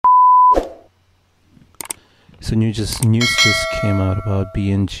So news just came out about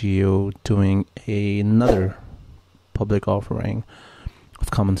BNGO doing another public offering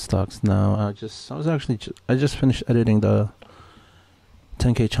of common stocks. Now, I just finished editing the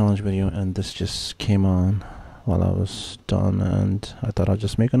 10K challenge video, and this just came on while I was done, and I thought I'd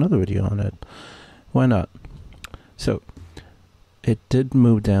just make another video on it. Why not? So it did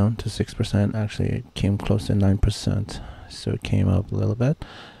move down to 6%. Actually, it came close to 9%, so it came up a little bit.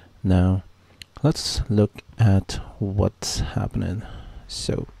 Now let's look at what's happening.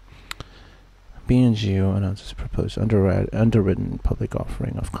 So BNGO announces proposed underwritten public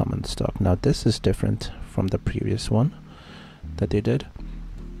offering of common stock. Now this is different from the previous one that they did.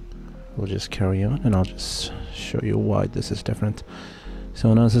 We'll just carry on and I'll just show you why this is different. So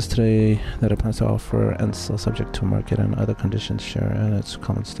announces today that it plans to offer and sell, subject to market and other conditions, share and its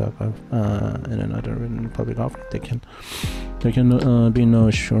common stock of in an underwritten public offering. There can be no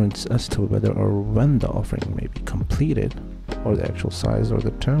assurance as to whether or when the offering may be completed, or the actual size or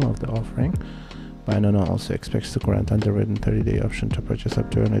the term of the offering. BNGO also expects to grant underwritten 30-day option to purchase up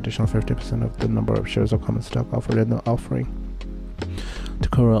to an additional 50% of the number of shares of common stock offered in the offering to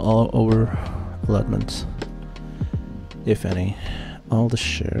cover all over allotments, if any. All the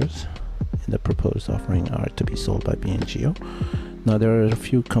shares in the proposed offering are to be sold by BNGO. Now there are a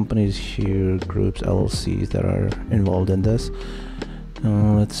few companies here, groups, LLCs that are involved in this.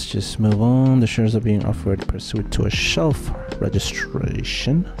 Let's just move on. The shares are being offered pursuant to a shelf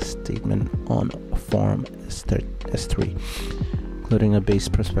registration statement on Form S3, including a base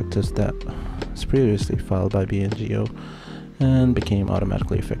prospectus that was previously filed by BNGO and became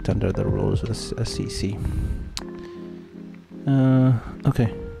automatically effective under the rules of the SEC.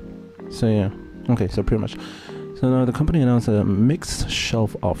 So pretty much. So now the company announced a mixed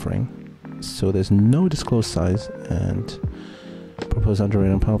shelf offering. So there's no disclosed size and proposed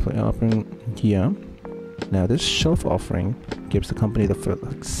underwritten public offering. Yeah. Now this shelf offering gives the company the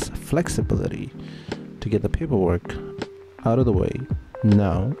flexibility to get the paperwork out of the way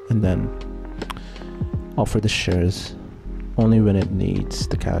now and then offer the shares only when it needs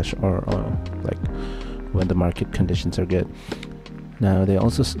the cash or like when the market conditions are good. Now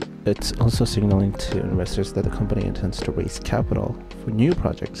it's also signaling to investors that the company intends to raise capital for new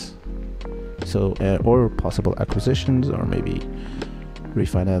projects, so or possible acquisitions, or maybe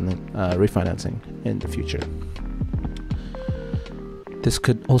refinancing in the future. This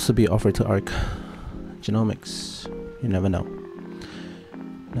could also be offered to ARC Genomics. You never know.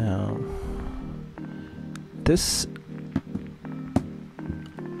 Now this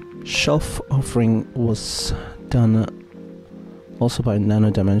shelf offering was done also by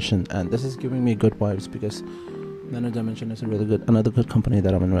Nano Dimension, and this is giving me good vibes because Nano Dimension is another good company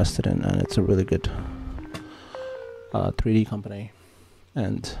that I'm invested in, and it's a really good 3D company.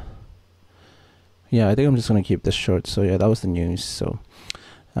 And yeah, I think I'm just gonna keep this short. So yeah, that was the news. So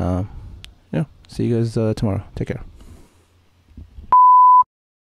yeah, see you guys tomorrow. Take care.